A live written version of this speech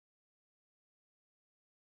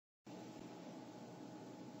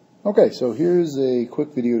Okay, so here's a quick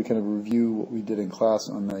video to kind of review what we did in class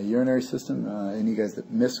on the urinary system. Any of you guys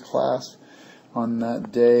that missed class on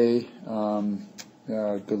that day,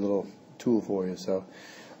 good little tool for you. So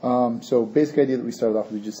basic idea that we started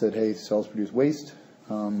off with, we just said, hey, cells produce waste,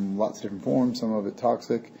 lots of different forms, some of it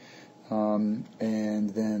toxic,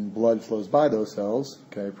 and then blood flows by those cells,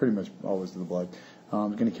 okay, pretty much always to the blood.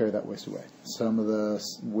 Going to carry that waste away. Some of the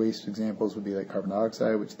waste examples would be like carbon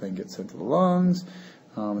dioxide, which then gets sent to the lungs.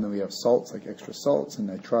 And then we have salts, like extra salts and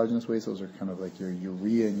nitrogenous waste. Those are kind of like your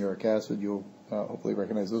urea and uric acid. You'll hopefully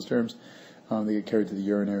recognize those terms. They get carried to the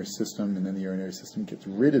urinary system, and then the urinary system gets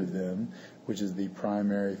rid of them, which is the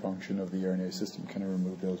primary function of the urinary system, kind of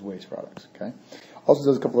remove those waste products. Okay. Also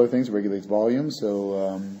does a couple other things. It regulates volume,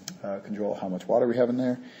 so control how much water we have in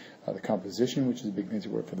there. The composition, which is a big fancy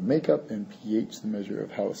word for the makeup, and pH, the measure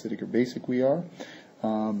of how acidic or basic we are.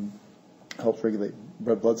 Helps regulate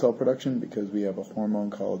red blood cell production because we have a hormone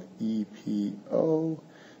called EPO.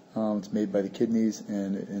 It's made by the kidneys,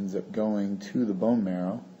 and it ends up going to the bone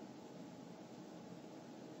marrow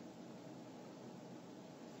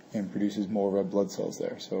and produces more red blood cells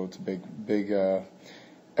there. So it's a big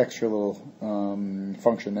extra little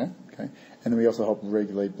function there. Okay, and then we also help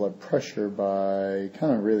regulate blood pressure by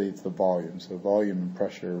kind of really it's the volume. So volume and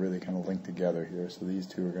pressure are really kind of linked together here. So these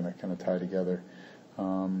two are going to kind of tie together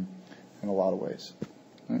in a lot of ways.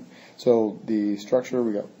 Right? So the structure,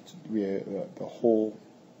 we have the whole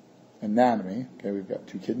anatomy. Okay, we've got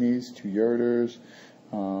two kidneys, two ureters,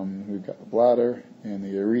 we've got the bladder and the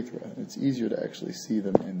urethra. It's easier to actually see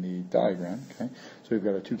them in the diagram. Okay, so we've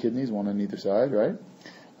got our two kidneys, one on either side, right?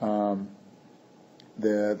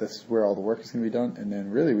 This is where all the work is going to be done, and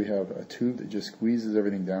then really we have a tube that just squeezes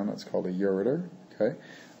everything down. That's called a ureter. Okay,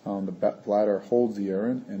 the bladder holds the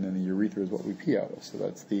urine, and then the urethra is what we pee out of. So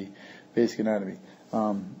that's the basic anatomy.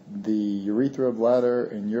 The urethra, bladder,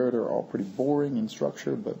 and ureter are all pretty boring in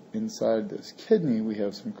structure, but inside this kidney we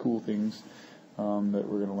have some cool things that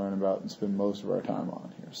we're going to learn about and spend most of our time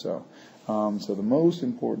on here. So the most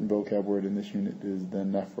important vocab word in this unit is the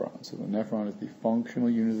nephron. So the nephron is the functional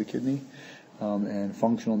unit of the kidney, and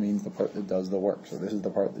functional means the part that does the work. So this is the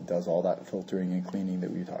part that does all that filtering and cleaning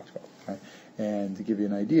that we talked about. Okay? And to give you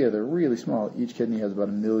an idea, they're really small. Each kidney has about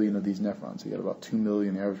 1 million of these nephrons. So you got about 2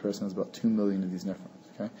 million. The average person has about 2 million of these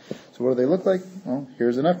nephrons. Okay. So what do they look like? Well,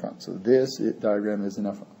 here's a nephron. So this diagram is a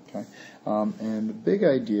nephron. Okay. And the big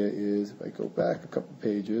idea is, if I go back a couple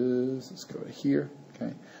pages, let's go to here.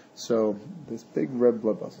 Okay. So this big red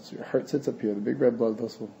blood vessel. So your heart sits up here. The big red blood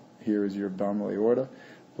vessel here is your abdominal aorta.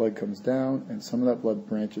 Blood comes down, and some of that blood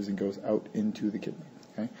branches and goes out into the kidney.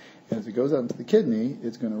 Okay? And as it goes out into the kidney,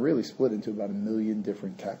 it's going to really split into about 1 million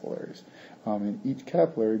different capillaries. And each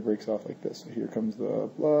capillary breaks off like this. So here comes the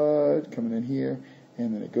blood coming in here,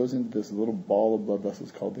 and then it goes into this little ball of blood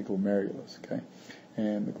vessels called the glomerulus. Okay?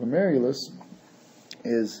 And the glomerulus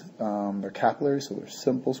is they're capillaries, so they're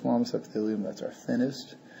simple squamous epithelium. That's our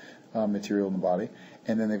thinnest material in the body.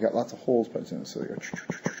 And then they've got lots of holes punched in them. So they got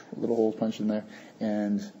little holes punched in there,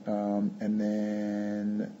 and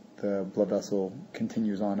then the blood vessel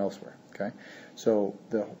continues on elsewhere. Okay, so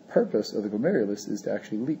the purpose of the glomerulus is to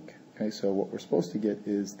actually leak. Okay, so what we're supposed to get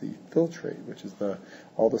is the filtrate, which is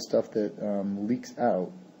all the stuff that leaks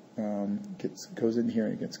out, goes in here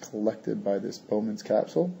and it gets collected by this Bowman's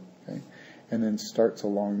capsule. Okay, and then starts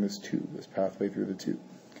along this tube, this pathway through the tube.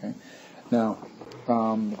 Okay. Now, the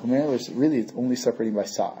glomerulus, really, it's only separating by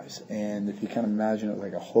size. And if you kind of imagine it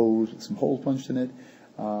like a hose with some holes punched in it,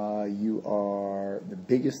 the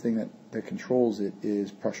biggest thing that controls it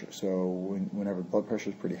is pressure. So whenever blood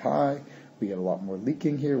pressure is pretty high, we get a lot more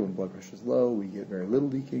leaking here. When blood pressure is low, we get very little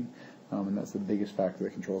leaking. And that's the biggest factor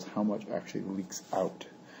that controls how much actually leaks out.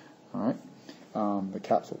 All right. The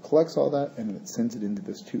capsule collects all that, and then it sends it into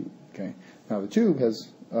this tube. Okay. Now, the tube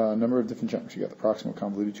has a number of different chunks. You got the proximal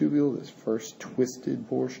convoluted tubule, this first twisted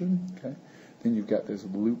portion. Okay. Then you've got this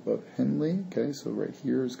loop of Henle. Okay. So right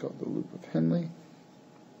here is called the loop of Henle.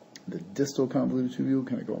 The distal convoluted tubule,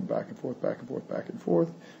 kind of going back and forth, back and forth, back and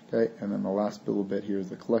forth. Okay. And then the last little bit here is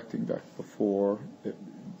the collecting duct before it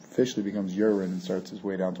officially becomes urine and starts its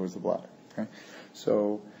way down towards the bladder. Okay.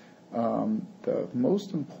 So the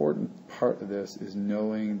most important part of this is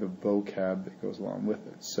knowing the vocab that goes along with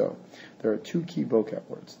it. So there are two key vocab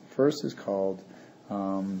words. The first is called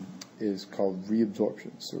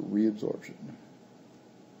reabsorption. So reabsorption.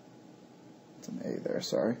 It's an A there,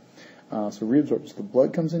 sorry. So reabsorption. The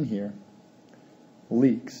blood comes in here,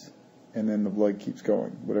 leaks, and then the blood keeps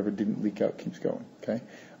going. Whatever didn't leak out keeps going. Okay,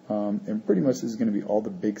 and pretty much this is going to be all the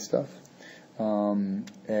big stuff.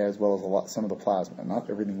 As well as some of the plasma.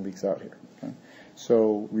 Not everything leaks out here. Okay?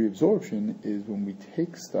 So reabsorption is when we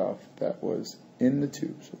take stuff that was in the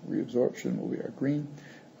tube. So reabsorption will be our green.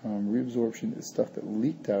 Reabsorption is stuff that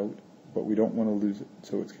leaked out, but we don't want to lose it.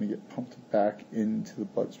 So it's going to get pumped back into the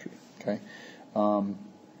bloodstream. Okay,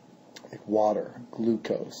 like water,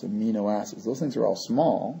 glucose, amino acids. Those things are all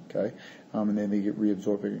small. Okay, and then they get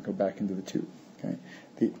reabsorbed and go back into the tube. Okay,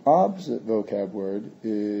 the opposite vocab word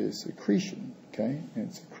is accretion. Okay,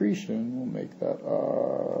 and secretion will make that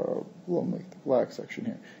we'll make the black section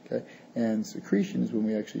here. Okay, and secretion is when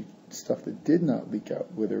we actually stuff that did not leak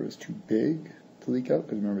out, whether it was too big to leak out,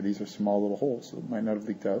 because remember these are small little holes, so it might not have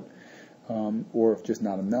leaked out, or if just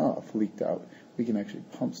not enough leaked out, we can actually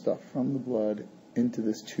pump stuff from the blood into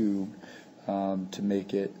this tube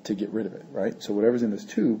to get rid of it, right? So whatever's in this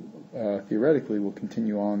tube theoretically will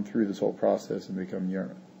continue on through this whole process and become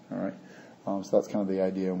urine. All right. So that's kind of the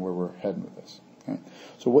idea and where we're heading with this. Okay?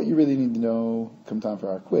 So what you really need to know come time for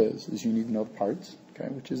our quiz is you need to know the parts, okay,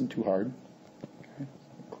 which isn't too hard. Okay?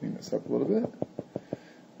 Clean this up a little bit.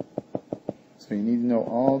 So you need to know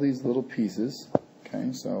all these little pieces.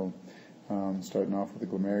 Okay, so starting off with the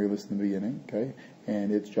glomerulus in the beginning, okay,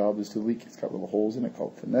 and its job is to leak. It's got little holes in it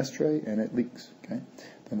called fenestrae, and it leaks. Okay,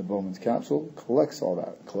 then the Bowman's capsule collects all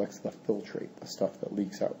that, collects the filtrate, the stuff that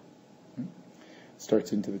leaks out.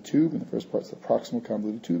 Starts into the tube, and the first part's the proximal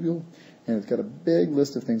convoluted tubule, and it's got a big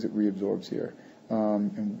list of things it reabsorbs here.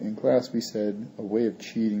 In class we said a way of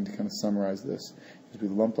cheating to kind of summarize this is we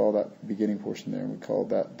lumped all that beginning portion there, and we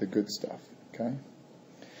called that the good stuff. Okay,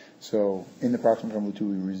 so in the proximal convoluted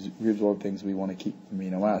tubule we reabsorb things we want to keep: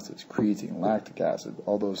 amino acids, creatine, lactic acid,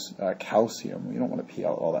 all those calcium. We don't want to pee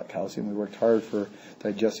out all that calcium. We worked hard for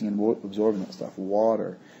digesting and absorbing that stuff.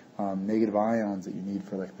 Water, negative ions that you need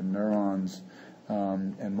for like the neurons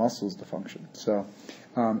and muscles to function. So,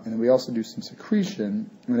 and then we also do some secretion,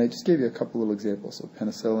 and I just gave you a couple little examples. So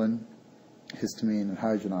penicillin, histamine, and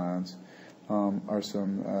hydrogen ions are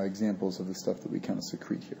some examples of the stuff that we kind of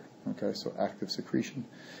secrete here. Okay, so active secretion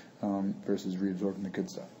versus reabsorbing the good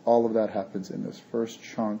stuff. All of that happens in this first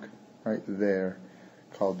chunk right there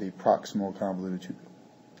called the proximal convoluted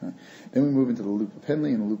tubule. Okay. Then we move into the loop of Henle.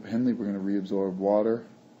 In the loop of Henle, we're going to reabsorb water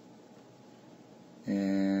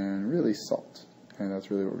and really salt. And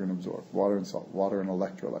that's really what we're going to absorb: water and salt, water and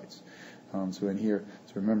electrolytes. So in here,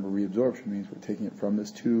 so remember, reabsorption means we're taking it from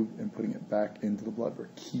this tube and putting it back into the blood. We're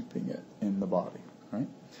keeping it in the body, right?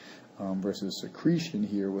 Versus secretion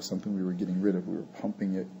here was something we were getting rid of. We were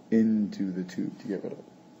pumping it into the tube to get rid of it,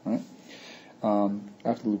 right?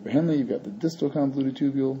 After the loop of Henle, you've got the distal convoluted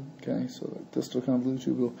tubule. Okay, so the distal convoluted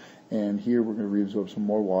tubule, and here we're going to reabsorb some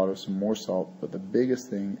more water, some more salt. But the biggest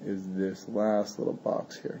thing is this last little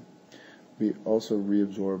box here. We also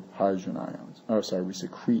reabsorb hydrogen ions. We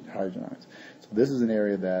secrete hydrogen ions. So this is an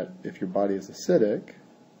area that, if your body is acidic,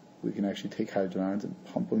 we can actually take hydrogen ions and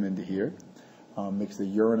pump them into here. Makes the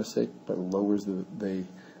urine acidic, but lowers the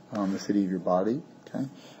acidity of your body. Okay,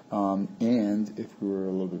 and if we were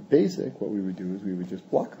a little bit basic, what we would do is we would just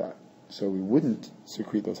block that. So we wouldn't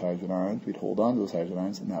secrete those hydrogen ions. We'd hold on to those hydrogen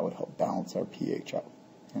ions, and that would help balance our pH out.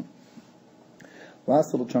 Okay?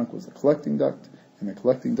 Last little chunk was the collecting duct. And the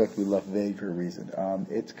collecting duct we left vague for a reason.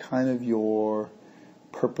 It's kind of your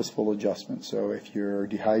purposeful adjustment. So if you're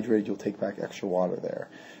dehydrated, you'll take back extra water there.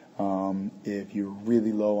 If you're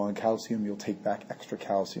really low on calcium, you'll take back extra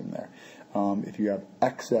calcium there. If you have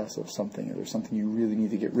excess of something, or there's something you really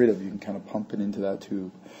need to get rid of, you can kind of pump it into that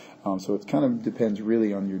tube. So it kind of depends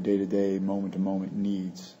really on your day-to-day, moment-to-moment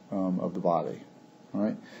needs of the body. All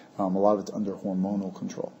right? A lot of it's under hormonal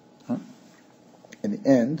control. All right? In the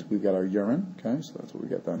end, we've got our urine, okay, so that's what we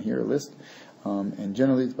got down here, a list. And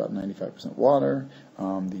generally it's about 95% water.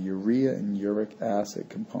 The urea and uric acid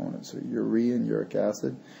component. So urea and uric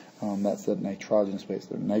acid, that's that nitrogenous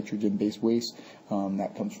waste, the nitrogen-based waste.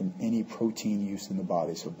 That comes from any protein used in the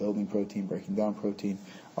body. So building protein, breaking down protein,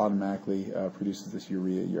 automatically produces this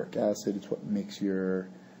urea, uric acid. It's what makes your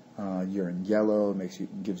urine yellow,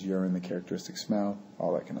 gives urine the characteristic smell,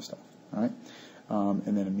 all that kind of stuff. All right.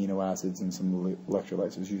 And then amino acids and some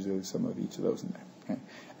electrolytes. There's usually some of each of those in there. Okay.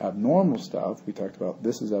 Abnormal stuff, we talked about,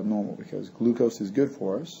 this is abnormal because glucose is good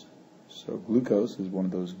for us. So glucose is one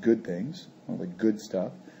of those good things, one of the good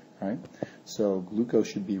stuff, right? So glucose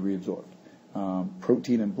should be reabsorbed.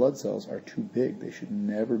 Protein and blood cells are too big. They should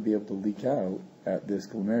never be able to leak out at this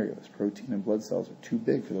glomerulus. Protein and blood cells are too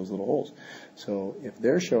big for those little holes. So if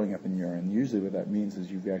they're showing up in urine, usually what that means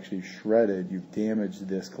is you've actually shredded, you've damaged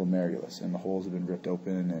this glomerulus, and the holes have been ripped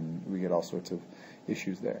open, and we get all sorts of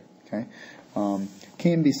issues there. Okay,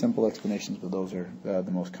 can be simple explanations, but those are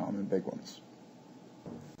the most common big ones.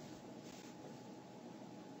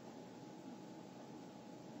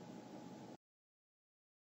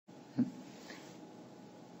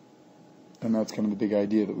 And that's kind of the big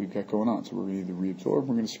idea that we've got going on. So we're going to either reabsorb,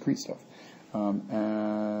 we're going to secrete stuff.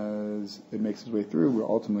 As it makes its way through, we're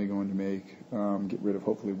ultimately going to get rid of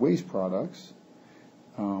hopefully waste products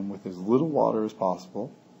with as little water as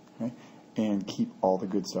possible, okay, and keep all the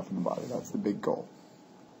good stuff in the body. That's the big goal.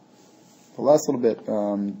 The last little bit,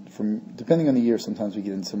 depending on the year, sometimes we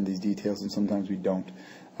get into some of these details and sometimes we don't.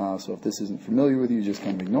 So if this isn't familiar with you, just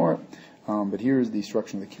kind of ignore it. But here is the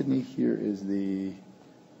structure of the kidney. Here is the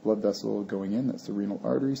blood vessel going in. That's the renal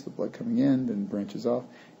arteries, the blood coming in, then branches off.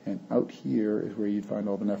 And out here is where you'd find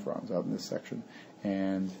all the nephrons, out in this section.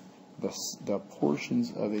 And the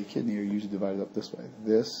portions of a kidney are usually divided up this way.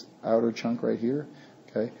 This outer chunk right here,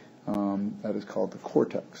 okay, that is called the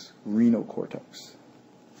cortex, renal cortex.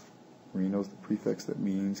 Renal is the prefix that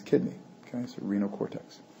means kidney, okay, so renal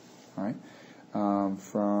cortex. All right.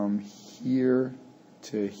 From here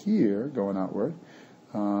to here, going outward,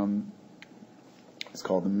 it's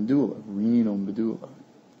called the medulla, renal medulla.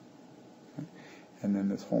 Okay? And then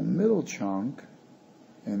this whole middle chunk,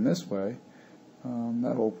 in this way,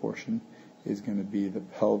 that whole portion is going to be the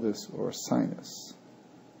pelvis or sinus.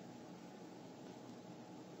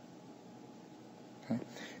 Okay?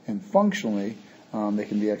 And functionally, they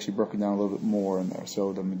can be actually broken down a little bit more in there.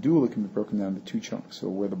 So the medulla can be broken down into two chunks. So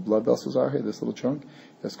where the blood vessels are here, this little chunk,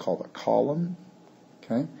 is called a column.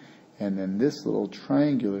 Okay? And then this little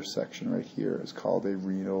triangular section right here is called a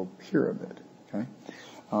renal pyramid. Okay?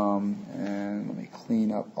 And let me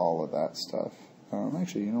clean up all of that stuff.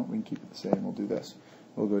 Actually, you know what? We can keep it the same. We'll do this.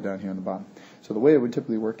 We'll go down here on the bottom. So the way it would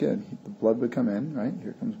typically work the blood would come in, right?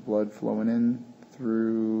 Here comes blood flowing in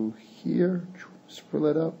through here,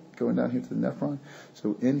 split up, going down here to the nephron.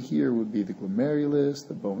 So in here would be the glomerulus,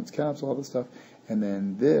 the Bowman's capsule, all this stuff. And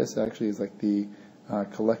then this actually is like the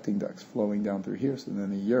collecting ducts flowing down through here. So then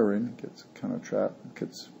the urine gets kind of trapped,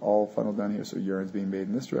 gets all funneled down here. So urine's being made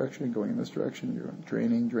in this direction, going in this direction, urine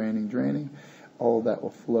draining, draining, draining. All of that will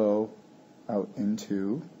flow out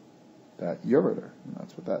into that ureter. And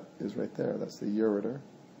that's what that is right there. That's the ureter.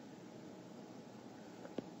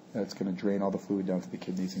 That's going to drain all the fluid down to the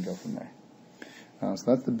kidneys and go from there. So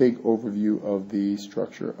that's the big overview of the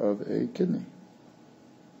structure of a kidney.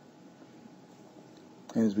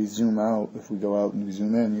 And as we zoom out, if we go out and we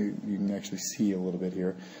zoom in, you can actually see a little bit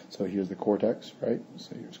here. So here's the cortex, right?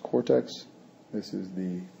 So here's cortex. This is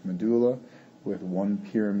the medulla with one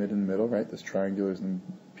pyramid in the middle, right? This triangular is the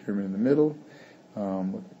pyramid in the middle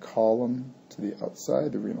with the column to the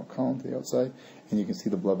outside, the renal column to the outside. And you can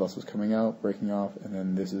see the blood vessels coming out, breaking off, and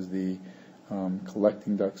then this is the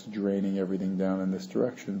collecting ducts draining everything down in this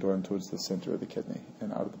direction, down towards the center of the kidney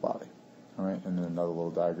and out of the body. All right, and then another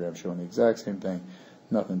little diagram showing the exact same thing,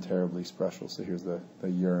 nothing terribly special. So here's the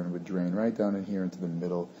urine would drain right down in here into the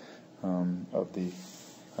middle of the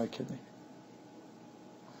kidney.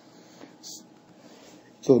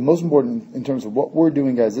 So the most important in terms of what we're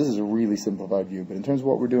doing, guys, this is a really simplified view, but in terms of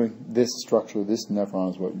what we're doing, this structure, this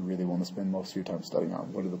nephron is what you really want to spend most of your time studying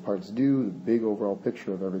on. What do the parts do? The big overall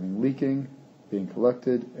picture of everything leaking, being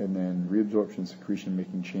collected, and then reabsorption, secretion,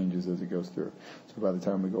 making changes as it goes through. So by the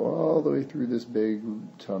time we go all the way through this big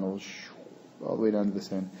tunnel, all the way down to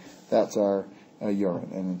this end, that's our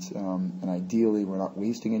urine. And it's and ideally we're not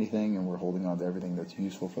wasting anything and we're holding on to everything that's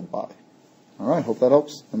useful for the body. All right, hope that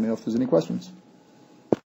helps. Let me know if there's any questions.